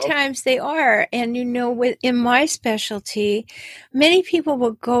Many times they are. And, in my specialty, many people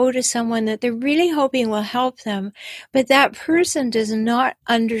will go to someone that they're really hoping will help them, but that person does not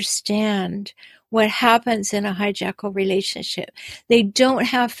understand what happens in a hijackal relationship. They don't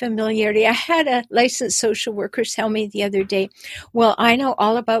have familiarity. I had a licensed social worker tell me the other day, well, I know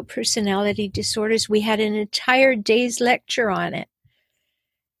all about personality disorders. We had an entire day's lecture on it.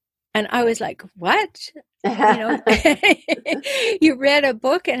 And I was like, what? You read a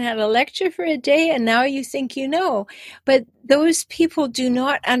book and had a lecture for a day and now you think you know. But those people do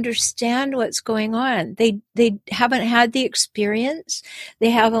not understand what's going on. They haven't had the experience.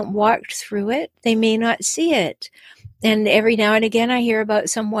 They haven't walked through it. They may not see it. And every now and again, I hear about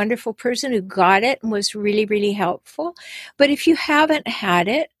some wonderful person who got it and was really, really helpful. But if you haven't had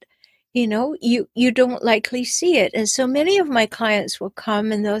it, you don't likely see it. And so many of my clients will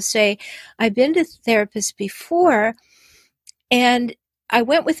come and they'll say, I've been to therapists before and I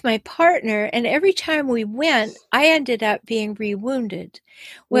went with my partner, and every time we went, I ended up being rewounded.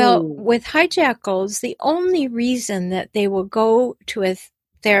 Well, with hijackals, the only reason that they will go to a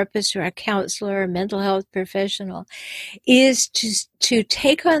therapist or a counselor or a mental health professional is to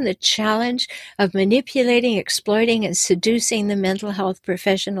take on the challenge of manipulating, exploiting, and seducing the mental health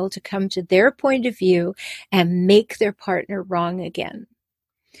professional to come to their point of view and make their partner wrong again.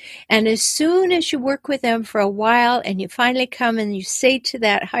 And as soon as you work with them for a while and you finally come and you say to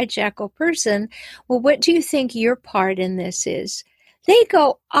that hijackal person, well, what do you think your part in this is? They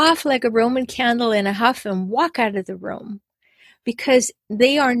go off like a Roman candle in a huff and walk out of the room, because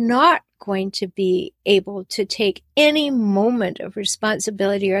they are not going to be able to take any moment of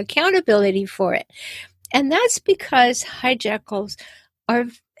responsibility or accountability for it. And that's because hijackals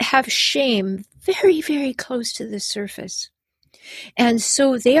have shame very, very close to the surface. And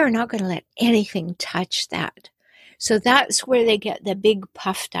so they are not going to let anything touch that. So that's where they get the big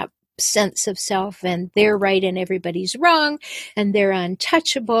puffed up sense of self, and they're right and everybody's wrong, and they're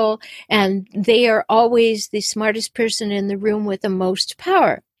untouchable, and they are always the smartest person in the room with the most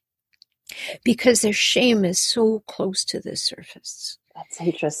power because their shame is so close to the surface. That's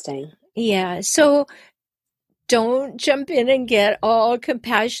interesting. Yeah. So don't jump in and get all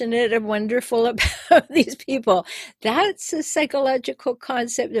compassionate and wonderful about these people. That's a psychological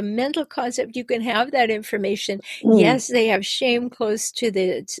concept, a mental concept. You can have that information. Yes, they have shame close to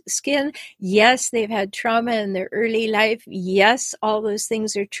the skin. Yes, they've had trauma in their early life. Yes, all those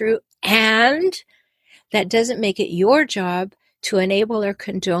things are true. And that doesn't make it your job to enable or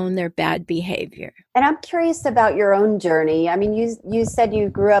condone their bad behavior. And I'm curious about your own journey. I mean, you said you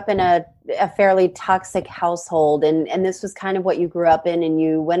grew up in a fairly toxic household, and this was kind of what you grew up in, and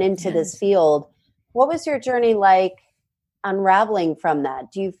you went into this field. What was your journey like unraveling from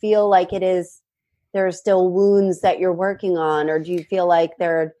that? Do you feel like there are still wounds that you're working on, or do you feel like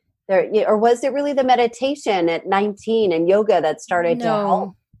or was it really the meditation at 19 and yoga that started to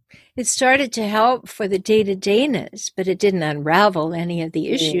help? It started to help for the day-to-dayness, but it didn't unravel any of the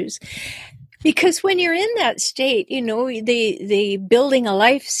issues. Because when you're in that state, the building a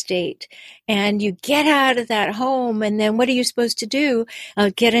life state, and you get out of that home, and then what are you supposed to do?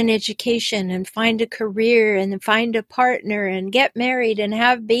 Get an education and find a career and find a partner and get married and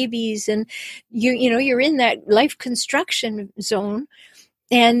have babies. And you're in that life construction zone.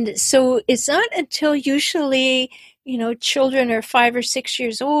 And so it's not until usually, children are 5 or 6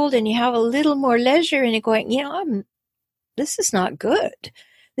 years old and you have a little more leisure and you're going, this is not good.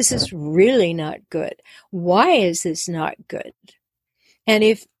 This is really not good. Why is this not good? And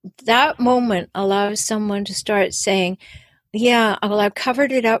if that moment allows someone to start saying, I've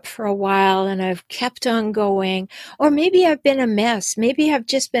covered it up for a while and I've kept on going, or maybe I've been a mess. Maybe I've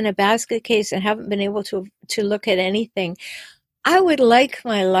just been a basket case and haven't been able to look at anything. I would like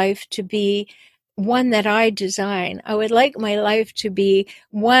my life to be one that I design. I would like my life to be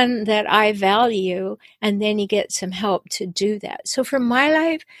one that I value, and then you get some help to do that. So for my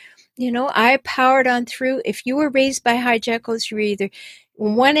life, I powered on through. If you were raised by hijackals, you're either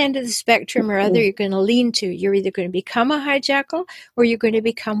one end of the spectrum or other you're going to lean to. You're either going to become a hijackal or you're going to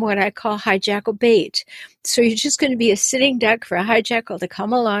become what I call hijackal bait. So you're just going to be a sitting duck for a hijackal to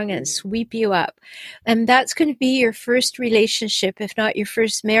come along and sweep you up. And that's going to be your first relationship, if not your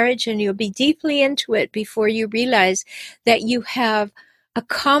first marriage, and you'll be deeply into it before you realize that you have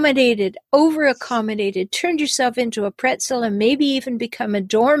accommodated, over-accommodated, turned yourself into a pretzel and maybe even become a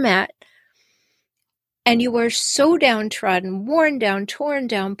doormat. And you are so downtrodden, worn down, torn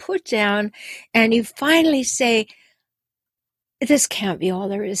down, put down, and you finally say, this can't be all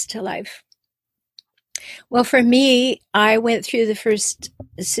there is to life. Well, for me, I went through the first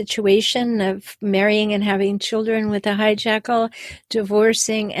situation of marrying and having children with a hijackal,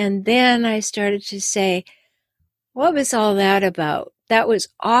 divorcing, and then I started to say, what was all that about? That was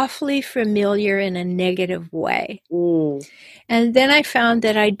awfully familiar in a negative way. And then I found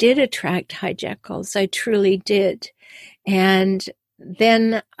that I did attract hijackals. I truly did. And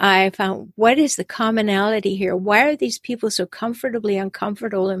then I found, what is the commonality here? Why are these people so comfortably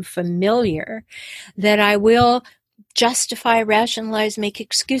uncomfortable and familiar that I will justify, rationalize, make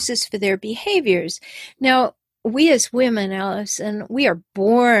excuses for their behaviors? Now, we as women, Allison, we are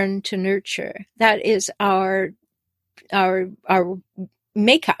born to nurture. That is our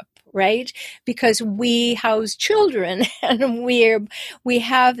makeup, right? Because we house children and we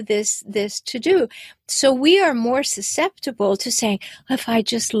have this to do. So we are more susceptible to saying, if I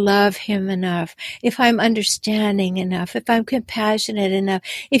just love him enough, if I'm understanding enough, if I'm compassionate enough,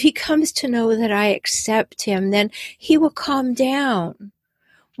 if he comes to know that I accept him, then he will calm down.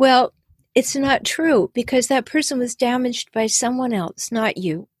 Well, it's not true, because that person was damaged by someone else, not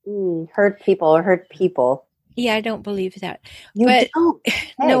you. Hurt people. Yeah, I don't believe that. You but don't?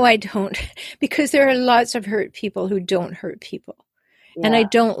 Hey. No, I don't. Because there are lots of hurt people who don't hurt people. Yeah. And I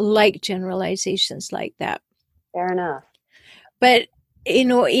don't like generalizations like that. Fair enough. But,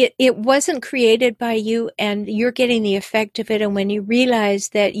 it wasn't created by you, and you're getting the effect of it. And when you realize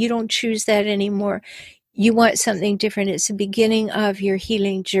that you don't choose that anymore, you want something different. It's the beginning of your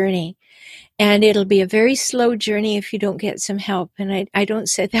healing journey. And it'll be a very slow journey if you don't get some help. And I don't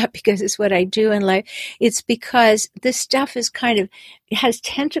say that because it's what I do in life. It's because this stuff is it has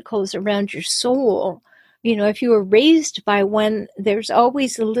tentacles around your soul. If you were raised by one, there's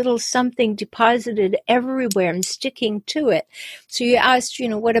always a little something deposited everywhere and sticking to it. So you asked,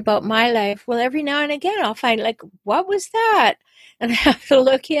 what about my life? Well, every now and again, I'll find what was that? And I have to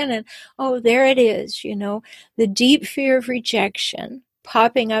look in and, oh, there it is, the deep fear of rejection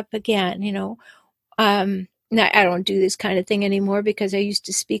popping up again, Now, I don't do this kind of thing anymore because I used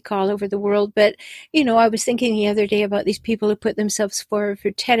to speak all over the world. But, I was thinking the other day about these people who put themselves forward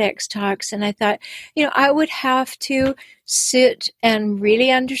for TEDx talks. And I thought, I would have to sit and really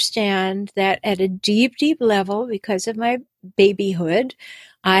understand that at a deep, deep level, because of my babyhood,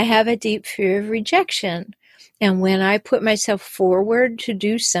 I have a deep fear of rejection. And when I put myself forward to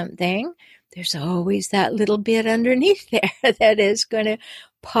do something, there's always that little bit underneath there that is going to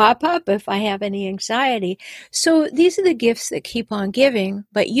pop up if I have any anxiety. So these are the gifts that keep on giving,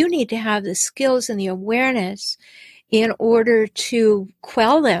 but you need to have the skills and the awareness in order to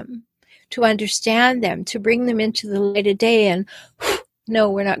quell them, to understand them, to bring them into the light of day. And no,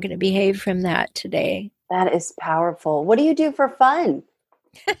 we're not going to behave from that today. That is powerful. What do you do for fun?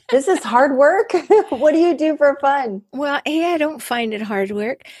 This is hard work. What do you do for fun? Well, A, I don't find it hard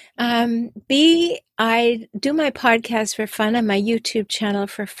work. B, I do my podcast for fun and my YouTube channel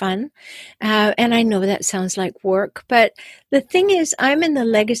for fun. And I know that sounds like work, but the thing is, I'm in the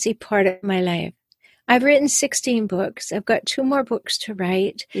legacy part of my life. I've written 16 books. I've got 2 more books to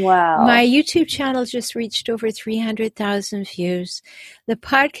write. Wow. My YouTube channel just reached over 300,000 views. The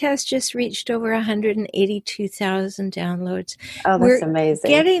podcast just reached over 182,000 downloads. Oh, that's amazing.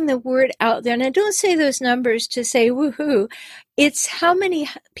 Getting the word out there. And I don't say those numbers to say woohoo. It's how many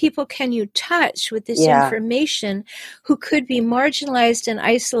people can you touch with this information who could be marginalized and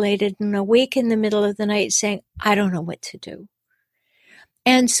isolated and awake in the middle of the night saying, I don't know what to do.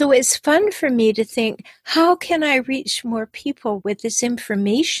 And so it's fun for me to think, how can I reach more people with this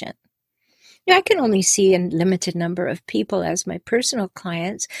information? I can only see a limited number of people as my personal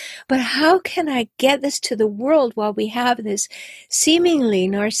clients, but how can I get this to the world while we have this seemingly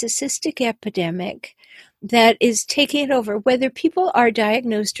narcissistic epidemic that is taking it over? Whether people are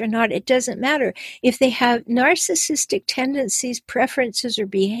diagnosed or not, it doesn't matter. If they have narcissistic tendencies, preferences, or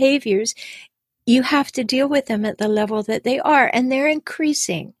behaviors, you have to deal with them at the level that they are, and they're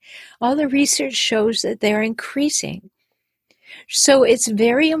increasing. All the research shows that they're increasing. So it's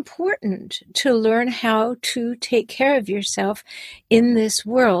very important to learn how to take care of yourself in this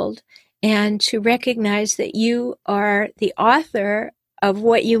world and to recognize that you are the author of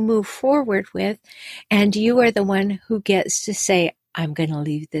what you move forward with, and you are the one who gets to say, I'm going to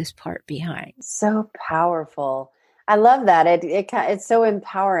leave this part behind. So powerful. I love that. It's so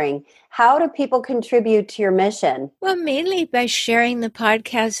empowering. How do people contribute to your mission? Well, mainly by sharing the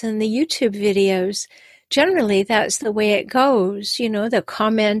podcast and the YouTube videos. Generally, that's the way it goes. You know, they'll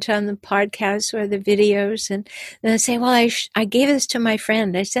comment on the podcast or the videos, and they'll say, well, I gave this to my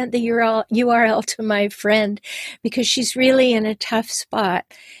friend. I sent the URL to my friend because she's really in a tough spot.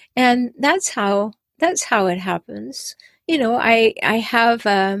 And that's how it happens. You know, I have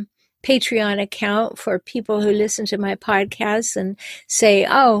a Patreon account for people who listen to my podcasts and say,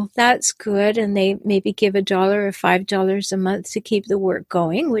 oh, that's good. And they maybe give $1 or $5 a month to keep the work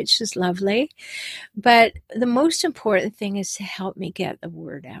going, which is lovely. But the most important thing is to help me get the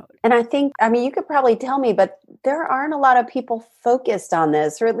word out. And I think, you could probably tell me, but there aren't a lot of people focused on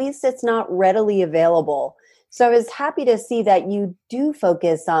this, or at least it's not readily available. So I was happy to see that you do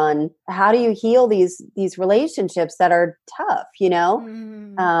focus on how do you heal these relationships that are tough, you know,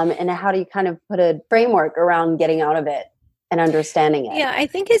 and how do you kind of put a framework around getting out of it and understanding it? Yeah, I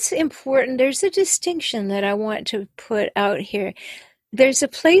think it's important. There's a distinction that I want to put out here. There's a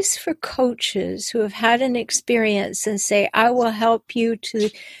place for coaches who have had an experience and say, I will help you to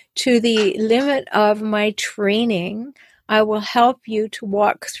the limit of my training. I will help you to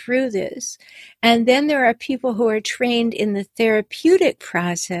walk through this. And then there are people who are trained in the therapeutic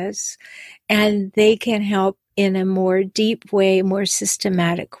process, and they can help in a more deep way, more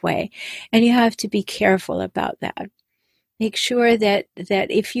systematic way. And you have to be careful about that. Make sure that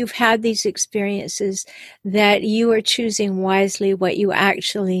if you've had these experiences, that you are choosing wisely what you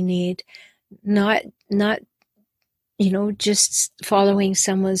actually need, not just following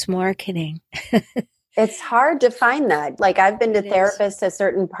someone's marketing. It's hard to find that. Like, I've been to therapists at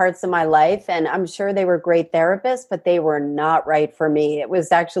certain parts of my life, and I'm sure they were great therapists, but they were not right for me. It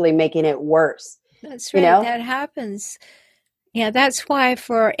was actually making it worse. That's right. You know? That happens. Yeah, that's why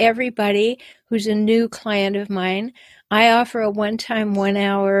for everybody who's a new client of mine, I offer a one-time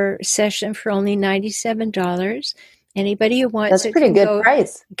 1-hour session for only $97. Anybody who wants That's pretty good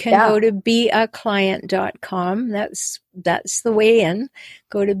price. Can go to beaclient.com. That's the way in.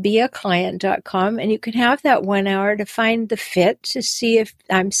 Go to beaclient.com, and you can have that 1 hour to find the fit, to see if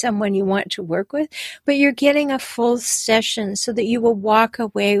I'm someone you want to work with. But you're getting a full session so that you will walk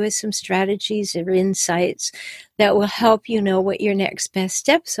away with some strategies or insights that will help you know what your next best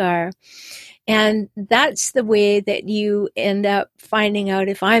steps are. And that's the way that you end up finding out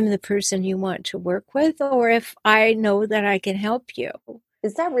if I'm the person you want to work with, or if I know that I can help you.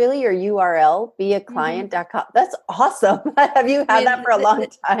 Is that really your URL, beaclient.com? That's awesome. Have you had that for a long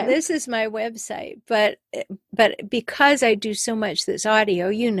time? This is my website, but because I do so much that's audio,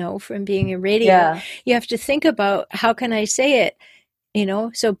 you know, from being in radio, you have to think about, how can I say it? You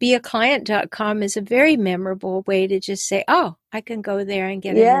know, so beaclient.com is a very memorable way to just say, oh, I can go there and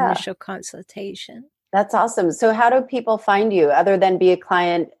get an initial consultation. That's awesome. So how do people find you other than Be a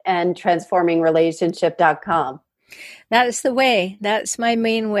Client and transformingrelationship.com? That's the way. That's my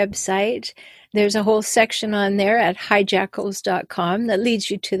main website. There's a whole section on there at hijackals.com that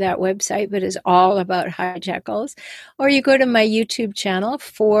leads you to that website, but is all about hijackals. Or you go to my YouTube channel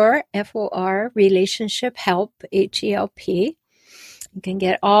for FOR Relationship Help, HELP. You can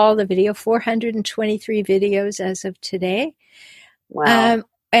get all the video, 423 videos as of today. Wow.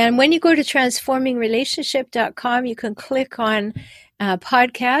 And when you go to transformingrelationship.com, you can click on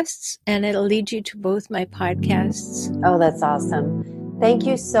podcasts, and it'll lead you to both my podcasts. Oh, that's awesome. Thank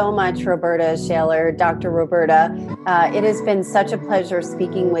you so much, Roberta Shaler, Dr. Roberta. It has been such a pleasure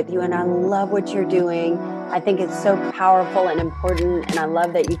speaking with you, and I love what you're doing. I think it's so powerful and important, and I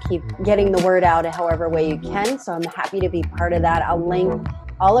love that you keep getting the word out however way you can. So I'm happy to be part of that. I'll link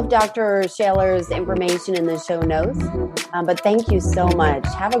all of Dr. Shaler's information in the show notes. But thank you so much.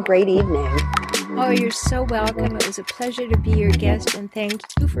 Have a great evening. Oh, you're so welcome. It was a pleasure to be your guest, and thank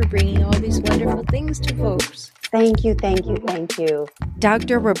you for bringing all these wonderful things to folks. Thank you, thank you, thank you.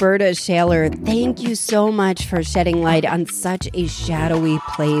 Dr. Roberta Shaler, thank you so much for shedding light on such a shadowy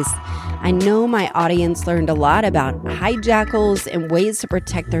place. I know my audience learned a lot about hijackals and ways to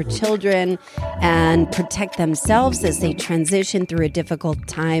protect their children and protect themselves as they transition through a difficult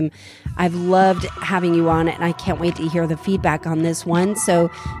time. I've loved having you on, and I can't wait to hear the feedback on this one. So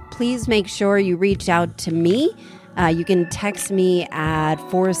please make sure you reach out to me. You can text me at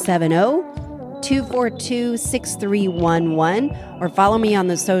 470 242-6311, or follow me on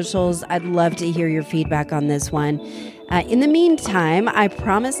the socials. I'd love to hear your feedback on this one. In the meantime, I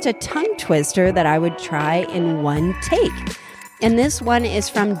promised a tongue twister that I would try in one take. And this one is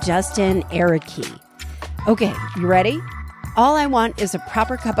from Justin Araki. Okay, you ready? All I want is a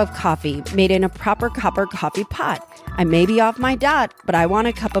proper cup of coffee made in a proper copper coffee pot. I may be off my dot, but I want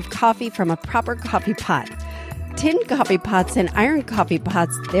a cup of coffee from a proper coffee pot. Tin coffee pots and iron coffee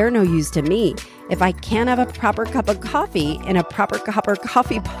pots, they're no use to me. If I can't have a proper cup of coffee in a proper copper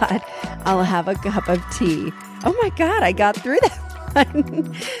coffee pot, I'll have a cup of tea. Oh my God, I got through that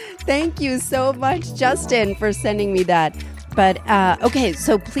one. Thank you so much, Justin, for sending me that. But okay,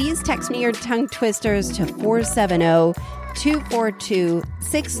 so please text me your tongue twisters to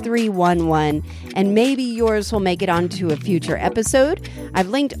 470-242-6311, and maybe yours will make it onto a future episode. I've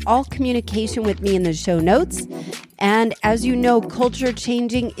linked all communication with me in the show notes. And as you know, culture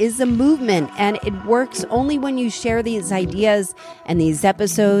changing is a movement, and it works only when you share these ideas and these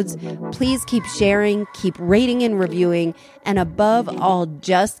episodes. Please keep sharing, keep rating and reviewing, and above all,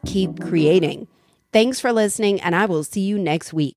 just keep creating. Thanks for listening, and I will see you next week.